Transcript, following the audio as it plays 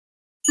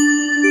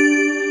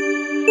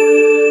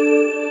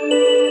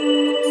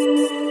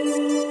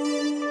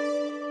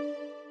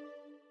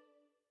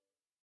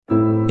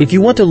If you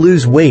want to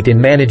lose weight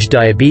and manage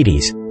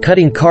diabetes,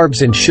 cutting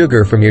carbs and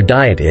sugar from your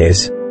diet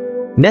is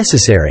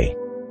necessary.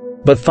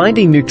 But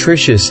finding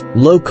nutritious,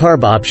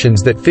 low-carb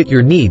options that fit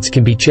your needs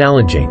can be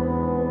challenging.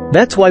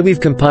 That's why we've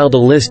compiled a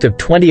list of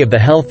 20 of the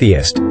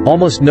healthiest,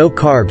 almost no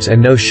carbs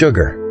and no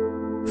sugar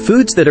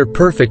foods that are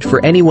perfect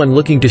for anyone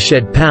looking to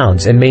shed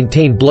pounds and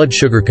maintain blood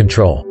sugar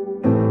control.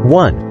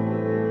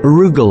 1.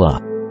 Arugula.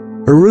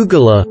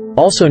 Arugula,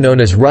 also known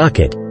as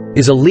rocket,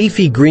 is a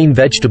leafy green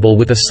vegetable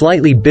with a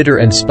slightly bitter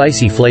and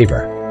spicy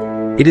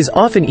flavor. It is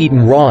often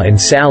eaten raw in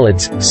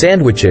salads,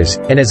 sandwiches,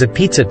 and as a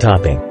pizza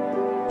topping.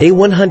 A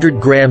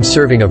 100-gram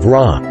serving of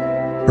raw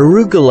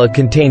arugula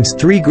contains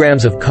 3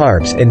 grams of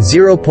carbs and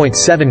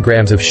 0.7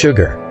 grams of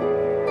sugar.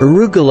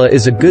 Arugula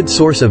is a good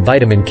source of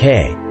vitamin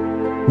K,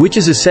 which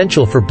is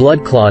essential for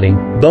blood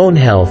clotting, bone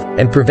health,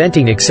 and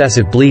preventing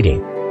excessive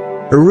bleeding.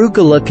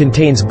 Arugula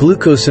contains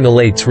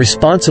glucosinolates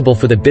responsible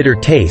for the bitter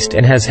taste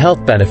and has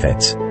health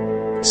benefits,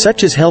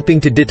 such as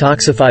helping to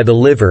detoxify the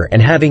liver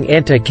and having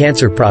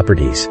anti-cancer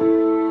properties.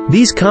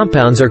 These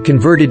compounds are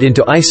converted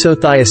into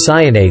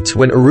isothiocyanates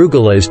when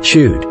arugula is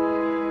chewed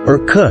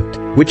or cooked,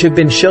 which have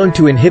been shown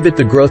to inhibit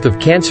the growth of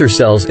cancer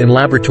cells in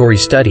laboratory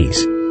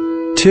studies.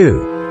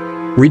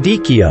 2.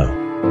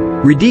 Radicchio.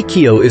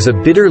 Radicchio is a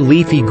bitter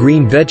leafy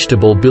green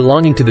vegetable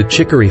belonging to the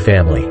chicory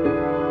family.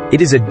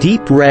 It is a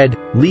deep red,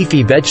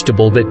 leafy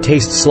vegetable that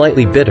tastes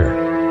slightly bitter.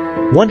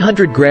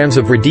 100 grams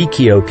of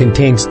radicchio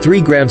contains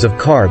 3 grams of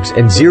carbs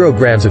and 0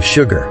 grams of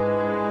sugar.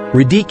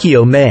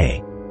 Radicchio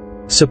may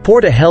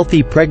support a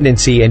healthy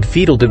pregnancy and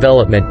fetal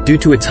development due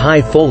to its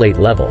high folate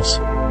levels.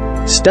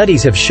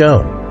 Studies have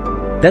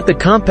shown that the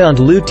compound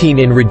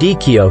lutein in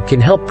radicchio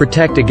can help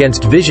protect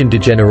against vision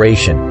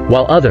degeneration,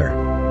 while other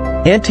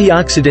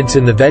antioxidants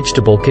in the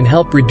vegetable can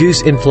help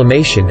reduce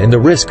inflammation and the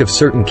risk of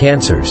certain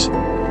cancers.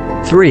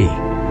 3.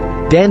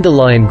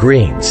 Dandelion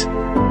greens.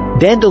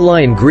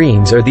 Dandelion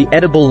greens are the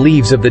edible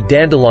leaves of the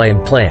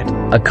dandelion plant,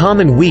 a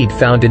common weed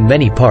found in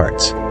many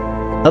parts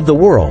of the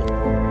world.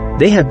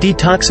 They have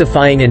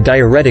detoxifying and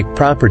diuretic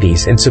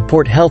properties and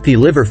support healthy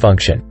liver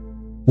function.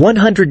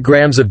 100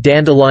 grams of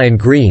dandelion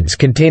greens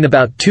contain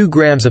about 2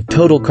 grams of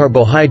total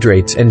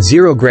carbohydrates and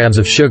 0 grams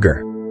of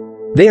sugar.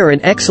 They are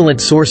an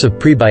excellent source of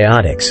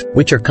prebiotics,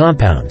 which are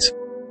compounds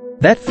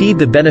that feed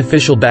the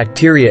beneficial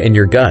bacteria in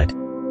your gut.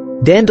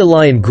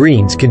 Dandelion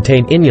greens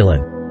contain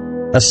inulin,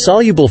 a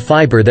soluble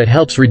fiber that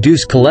helps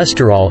reduce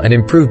cholesterol and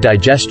improve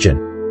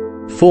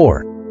digestion.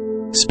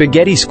 4.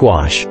 Spaghetti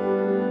squash.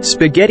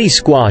 Spaghetti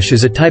squash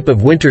is a type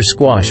of winter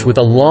squash with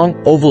a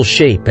long, oval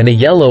shape and a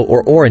yellow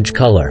or orange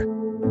color.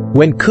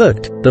 When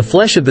cooked, the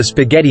flesh of the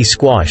spaghetti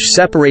squash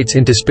separates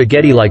into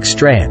spaghetti-like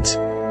strands,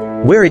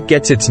 where it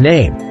gets its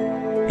name.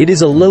 It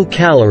is a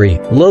low-calorie,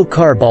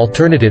 low-carb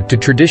alternative to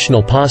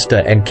traditional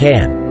pasta and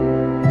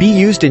can be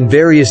used in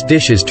various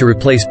dishes to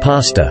replace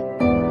pasta.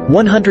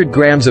 100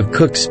 grams of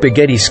cooked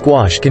spaghetti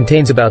squash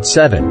contains about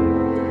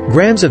 7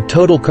 grams of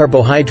total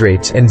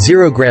carbohydrates and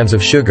 0 grams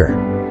of sugar.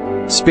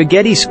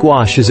 Spaghetti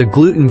squash is a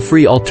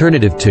gluten-free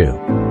alternative to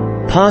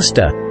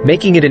pasta,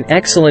 making it an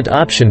excellent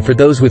option for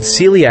those with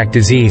celiac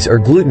disease or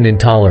gluten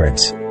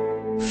intolerance.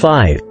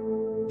 5.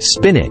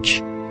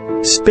 Spinach.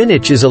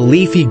 Spinach is a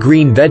leafy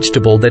green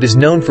vegetable that is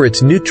known for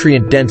its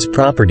nutrient-dense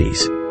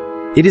properties.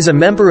 It is a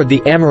member of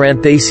the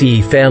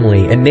Amaranthaceae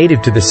family and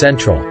native to the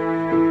central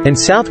and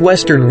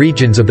southwestern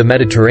regions of the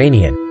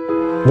Mediterranean.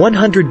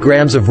 100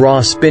 grams of raw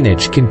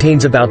spinach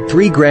contains about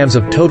 3 grams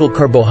of total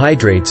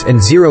carbohydrates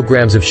and 0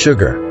 grams of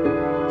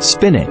sugar.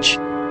 Spinach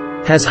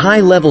has high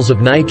levels of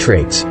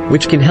nitrates,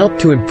 which can help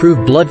to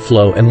improve blood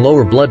flow and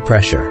lower blood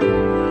pressure.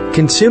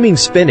 Consuming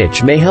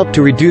spinach may help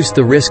to reduce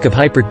the risk of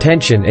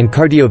hypertension and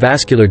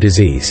cardiovascular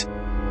disease.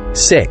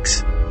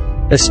 6.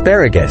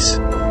 Asparagus.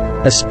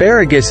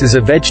 Asparagus is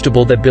a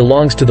vegetable that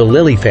belongs to the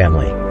lily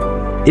family.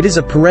 It is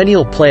a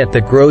perennial plant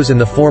that grows in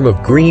the form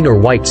of green or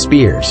white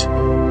spears.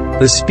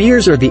 The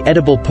spears are the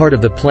edible part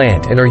of the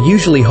plant and are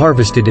usually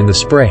harvested in the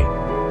spring.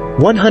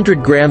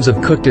 100 grams of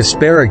cooked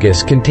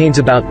asparagus contains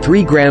about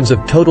 3 grams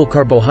of total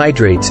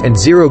carbohydrates and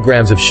 0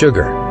 grams of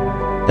sugar.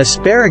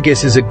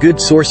 Asparagus is a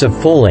good source of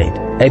folate,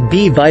 a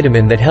B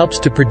vitamin that helps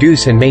to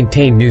produce and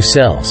maintain new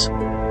cells,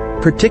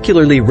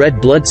 particularly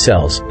red blood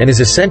cells, and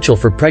is essential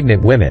for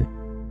pregnant women.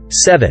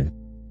 7.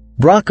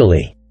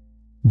 Broccoli.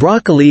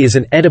 Broccoli is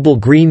an edible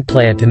green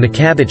plant in the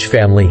cabbage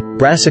family,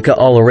 Brassica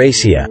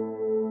oleracea.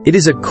 It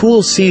is a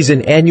cool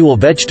season annual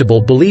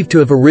vegetable believed to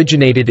have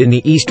originated in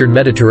the eastern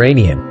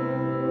Mediterranean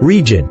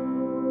region.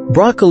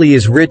 Broccoli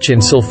is rich in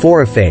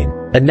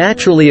sulforaphane, a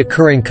naturally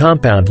occurring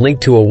compound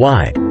linked to a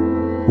wide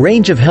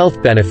range of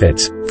health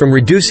benefits, from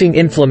reducing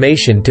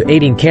inflammation to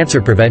aiding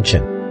cancer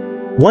prevention.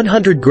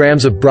 100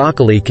 grams of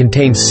broccoli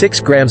contains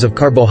 6 grams of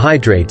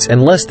carbohydrates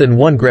and less than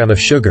 1 gram of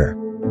sugar.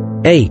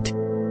 8.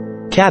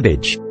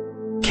 Cabbage.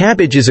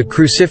 Cabbage is a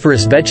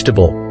cruciferous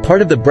vegetable,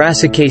 part of the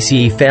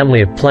Brassicaceae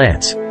family of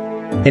plants,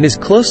 and is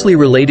closely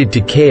related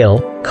to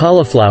kale,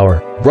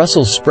 cauliflower,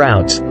 Brussels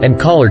sprouts, and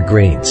collard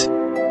greens.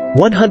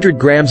 100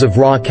 grams of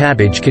raw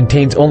cabbage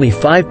contains only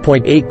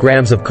 5.8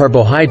 grams of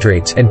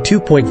carbohydrates and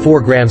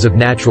 2.4 grams of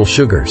natural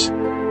sugars.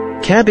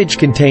 Cabbage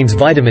contains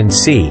vitamin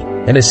C,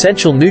 an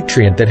essential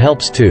nutrient that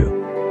helps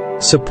to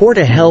support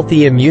a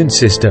healthy immune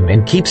system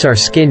and keeps our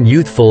skin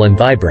youthful and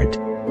vibrant.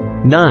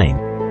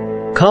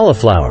 9.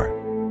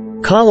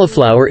 Cauliflower.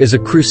 Cauliflower is a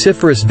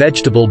cruciferous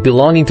vegetable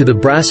belonging to the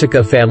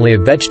Brassica family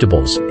of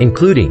vegetables,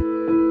 including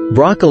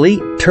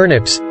broccoli,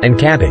 turnips, and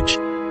cabbage.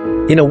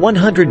 In a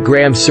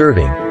 100-gram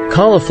serving,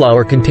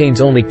 cauliflower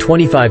contains only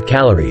 25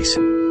 calories,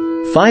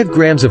 5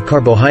 grams of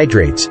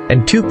carbohydrates,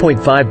 and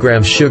 2.5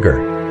 grams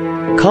sugar.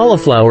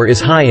 Cauliflower is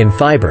high in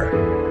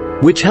fiber,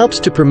 which helps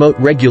to promote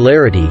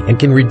regularity and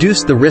can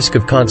reduce the risk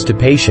of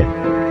constipation.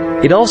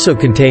 It also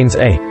contains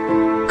a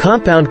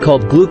compound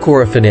called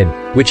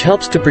glucoraphanin, which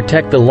helps to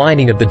protect the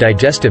lining of the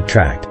digestive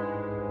tract.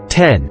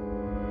 10.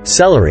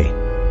 Celery.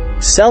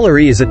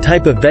 Celery is a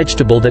type of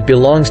vegetable that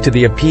belongs to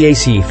the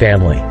Apiaceae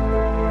family.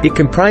 It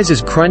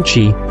comprises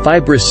crunchy,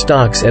 fibrous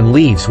stalks and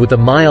leaves with a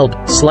mild,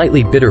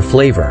 slightly bitter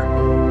flavor.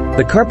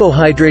 The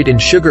carbohydrate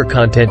and sugar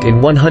content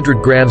in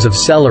 100 grams of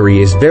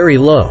celery is very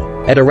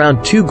low, at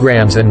around 2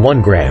 grams and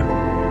 1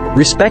 gram,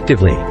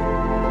 respectively.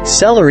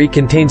 Celery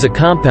contains a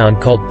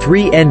compound called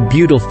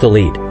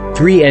 3N-butylphthalate,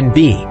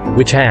 3NB,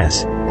 which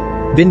has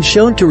been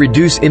shown to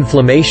reduce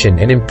inflammation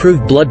and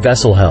improve blood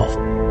vessel health.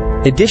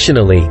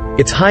 Additionally,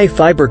 its high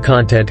fiber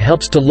content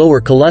helps to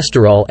lower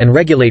cholesterol and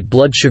regulate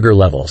blood sugar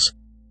levels.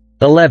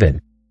 11.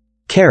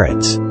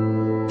 Carrots.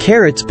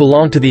 Carrots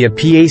belong to the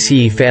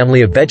Apiaceae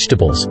family of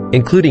vegetables,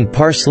 including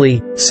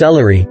parsley,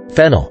 celery,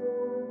 fennel,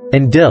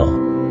 and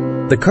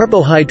dill. The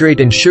carbohydrate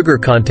and sugar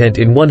content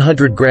in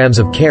 100 grams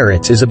of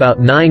carrots is about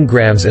 9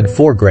 grams and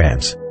 4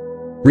 grams,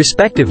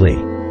 respectively.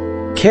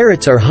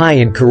 Carrots are high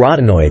in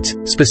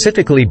carotenoids,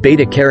 specifically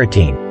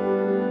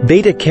beta-carotene.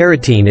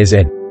 Beta-carotene is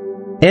an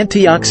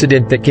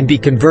antioxidant that can be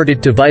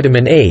converted to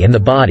vitamin A in the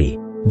body,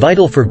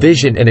 vital for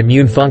vision and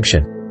immune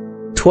function.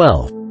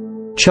 12.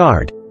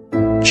 Chard.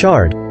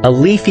 Chard, a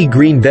leafy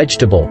green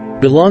vegetable,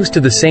 belongs to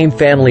the same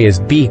family as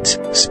beets,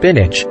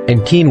 spinach, and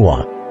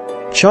quinoa.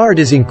 Chard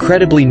is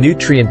incredibly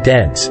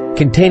nutrient-dense,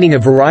 containing a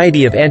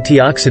variety of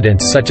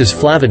antioxidants such as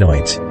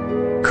flavonoids,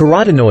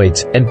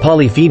 carotenoids, and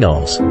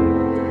polyphenols.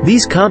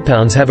 These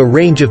compounds have a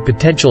range of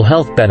potential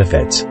health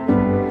benefits,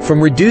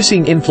 from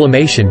reducing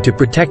inflammation to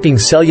protecting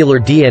cellular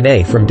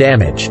DNA from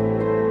damage.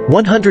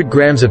 100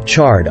 grams of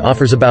chard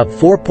offers about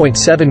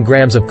 4.7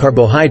 grams of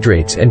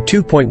carbohydrates and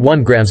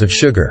 2.1 grams of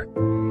sugar.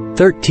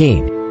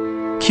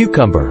 13.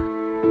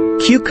 Cucumber.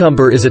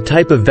 Cucumber is a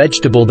type of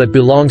vegetable that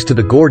belongs to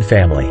the gourd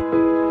family.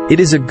 It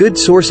is a good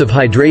source of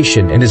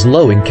hydration and is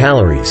low in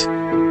calories.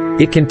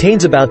 It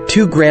contains about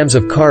 2 grams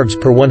of carbs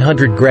per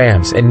 100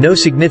 grams and no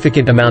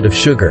significant amount of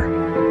sugar.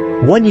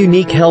 One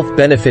unique health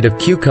benefit of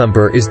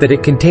cucumber is that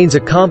it contains a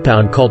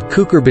compound called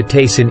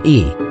cucurbitacin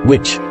E,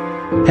 which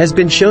has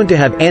been shown to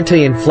have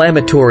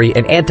anti-inflammatory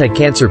and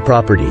anti-cancer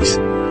properties.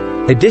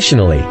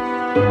 Additionally,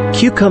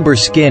 cucumber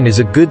skin is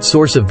a good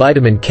source of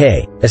vitamin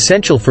K,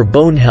 essential for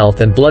bone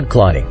health and blood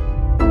clotting.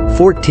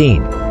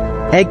 14.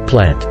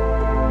 Eggplant.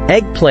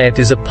 Eggplant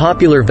is a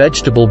popular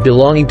vegetable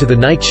belonging to the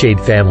nightshade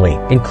family,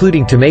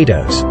 including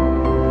tomatoes,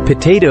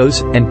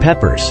 potatoes, and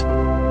peppers.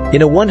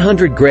 In a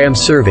 100-gram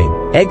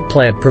serving,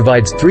 eggplant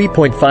provides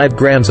 3.5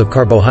 grams of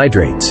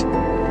carbohydrates,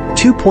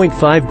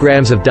 2.5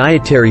 grams of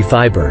dietary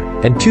fiber,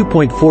 and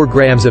 2.4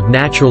 grams of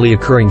naturally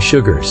occurring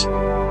sugars.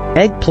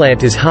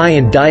 Eggplant is high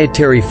in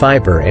dietary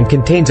fiber and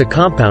contains a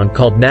compound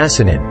called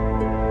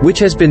nasonin, which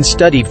has been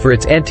studied for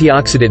its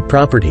antioxidant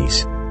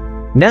properties.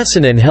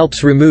 Nasonin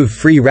helps remove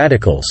free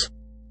radicals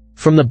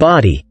from the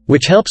body,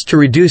 which helps to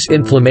reduce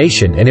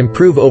inflammation and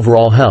improve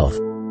overall health.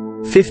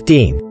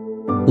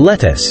 15.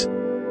 Lettuce.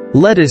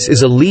 Lettuce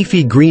is a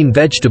leafy green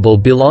vegetable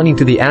belonging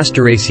to the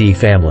Asteraceae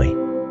family,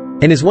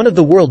 and is one of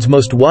the world's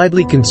most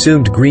widely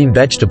consumed green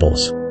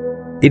vegetables.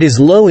 It is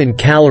low in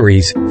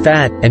calories,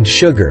 fat, and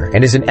sugar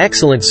and is an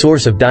excellent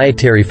source of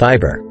dietary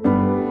fiber,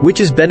 which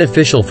is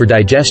beneficial for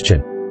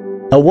digestion.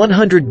 A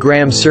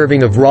 100-gram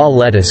serving of raw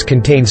lettuce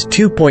contains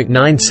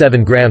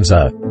 2.97 grams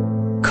of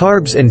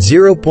carbs and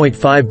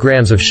 0.5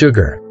 grams of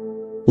sugar.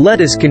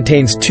 Lettuce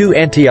contains 2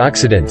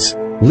 antioxidants,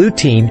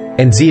 lutein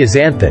and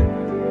zeaxanthin,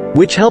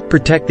 which help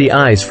protect the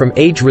eyes from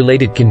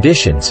age-related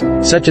conditions,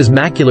 such as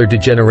macular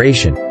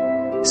degeneration.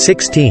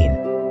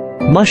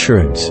 16.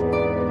 Mushrooms.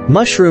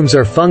 Mushrooms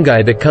are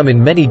fungi that come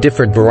in many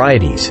different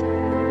varieties,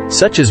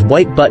 such as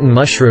white button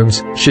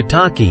mushrooms,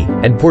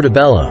 shiitake, and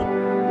portobello.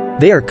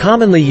 They are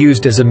commonly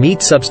used as a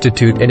meat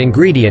substitute and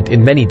ingredient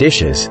in many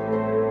dishes.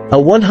 A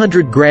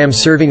 100-gram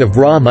serving of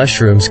raw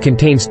mushrooms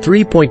contains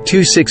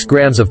 3.26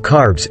 grams of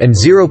carbs and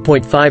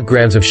 0.5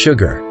 grams of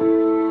sugar.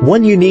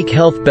 One unique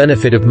health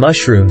benefit of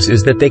mushrooms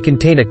is that they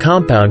contain a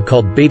compound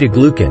called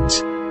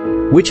beta-glucans,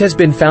 which has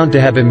been found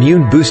to have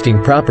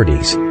immune-boosting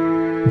properties.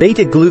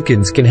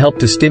 Beta-glucans can help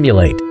to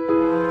stimulate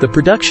the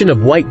production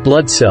of white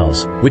blood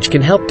cells, which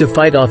can help to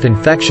fight off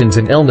infections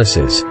and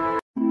illnesses.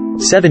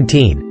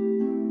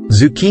 17.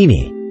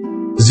 Zucchini.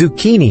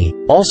 Zucchini,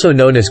 also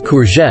known as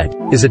courgette,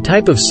 is a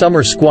type of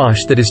summer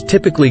squash that is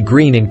typically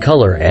green in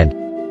color and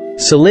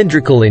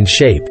cylindrical in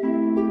shape.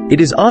 It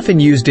is often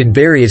used in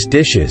various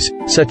dishes,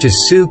 such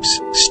as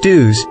soups,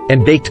 stews,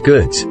 and baked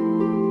goods.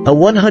 A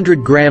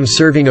 100-gram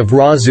serving of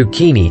raw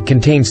zucchini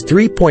contains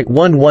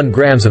 3.11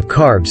 grams of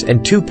carbs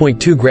and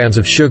 2.2 grams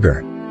of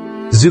sugar.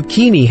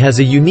 Zucchini has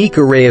a unique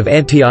array of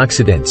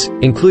antioxidants,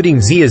 including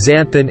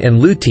zeaxanthin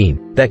and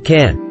lutein, that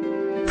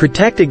can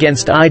protect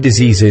against eye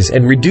diseases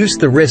and reduce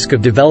the risk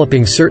of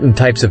developing certain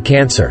types of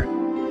cancer.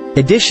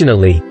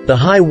 Additionally, the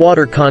high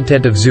water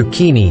content of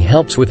zucchini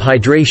helps with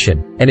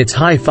hydration, and its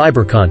high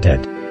fiber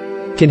content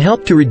can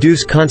help to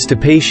reduce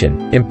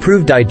constipation,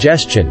 improve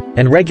digestion,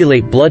 and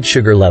regulate blood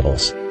sugar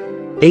levels.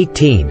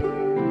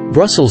 18.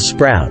 Brussels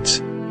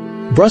sprouts.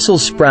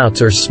 Brussels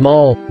sprouts are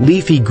small,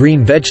 leafy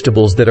green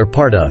vegetables that are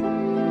part of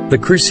the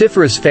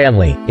cruciferous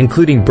family,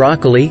 including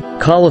broccoli,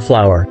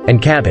 cauliflower,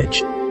 and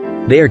cabbage.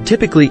 They are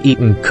typically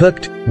eaten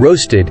cooked,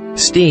 roasted,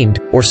 steamed,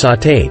 or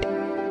sautéed.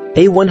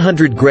 A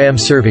 100-gram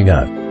serving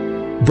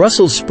of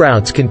Brussels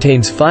sprouts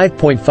contains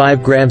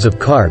 5.5 grams of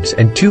carbs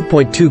and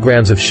 2.2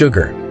 grams of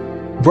sugar.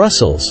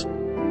 Brussels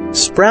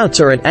sprouts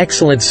are an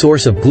excellent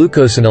source of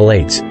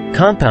glucosinolates,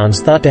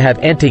 compounds thought to have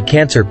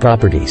anti-cancer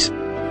properties.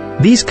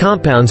 These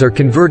compounds are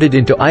converted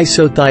into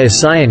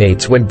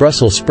isothiocyanates when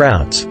Brussels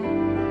sprouts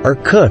are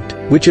cooked,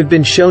 which have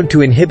been shown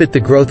to inhibit the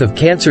growth of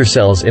cancer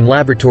cells in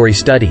laboratory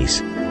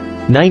studies.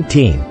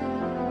 19.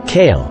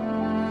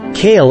 Kale.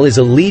 Kale is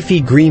a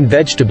leafy green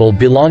vegetable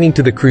belonging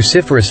to the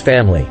cruciferous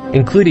family,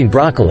 including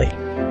broccoli,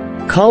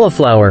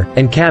 cauliflower,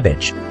 and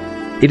cabbage.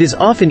 It is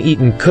often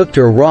eaten cooked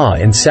or raw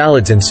in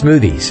salads and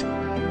smoothies.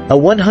 A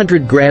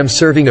 100-gram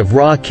serving of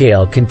raw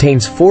kale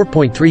contains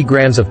 4.3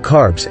 grams of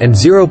carbs and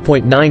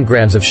 0.9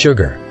 grams of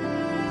sugar.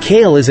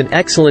 Kale is an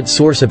excellent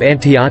source of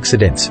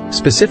antioxidants,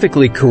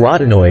 specifically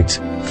carotenoids,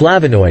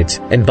 flavonoids,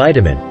 and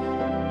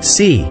vitamin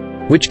C,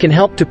 which can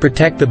help to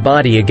protect the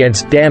body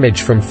against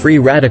damage from free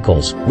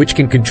radicals, which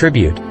can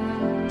contribute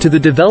to the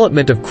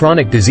development of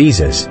chronic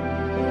diseases.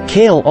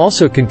 Kale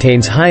also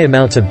contains high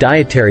amounts of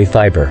dietary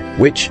fiber,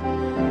 which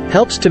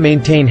helps to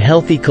maintain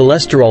healthy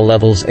cholesterol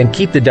levels and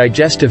keep the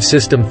digestive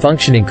system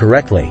functioning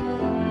correctly.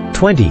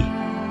 20.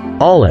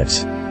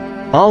 Olives.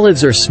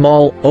 Olives are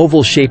small,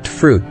 oval-shaped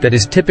fruit that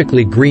is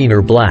typically green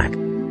or black.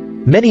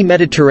 Many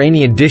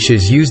Mediterranean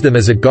dishes use them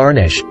as a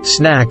garnish,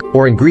 snack,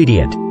 or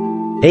ingredient.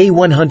 A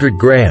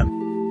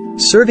 100-gram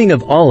serving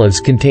of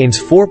olives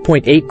contains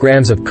 4.8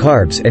 grams of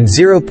carbs and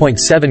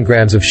 0.7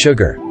 grams of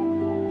sugar.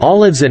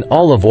 Olives and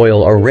olive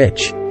oil are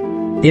rich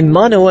in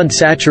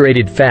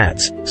monounsaturated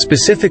fats,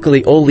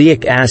 specifically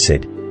oleic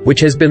acid,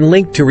 which has been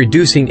linked to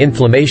reducing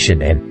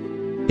inflammation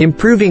and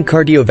improving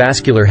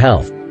cardiovascular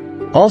health.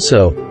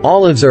 Also,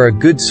 olives are a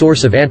good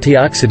source of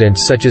antioxidants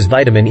such as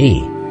vitamin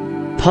E,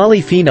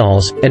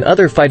 polyphenols, and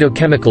other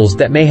phytochemicals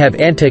that may have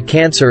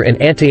anti-cancer and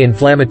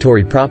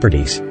anti-inflammatory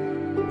properties.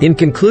 In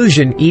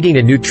conclusion, eating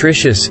a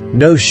nutritious,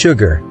 no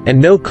sugar, and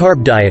no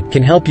carb diet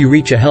can help you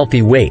reach a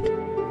healthy weight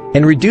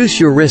and reduce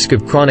your risk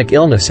of chronic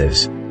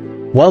illnesses.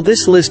 While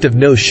this list of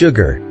no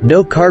sugar,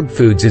 no carb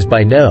foods is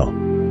by no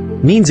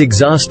means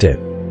exhaustive,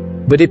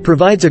 but it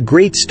provides a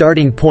great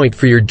starting point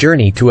for your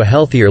journey to a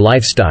healthier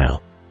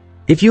lifestyle.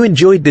 If you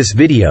enjoyed this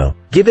video,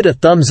 give it a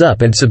thumbs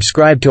up and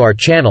subscribe to our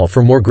channel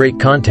for more great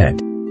content.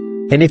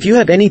 And if you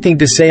have anything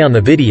to say on the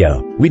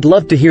video, we'd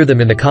love to hear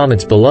them in the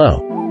comments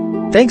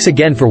below. Thanks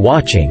again for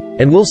watching,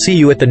 and we'll see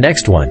you at the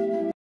next one.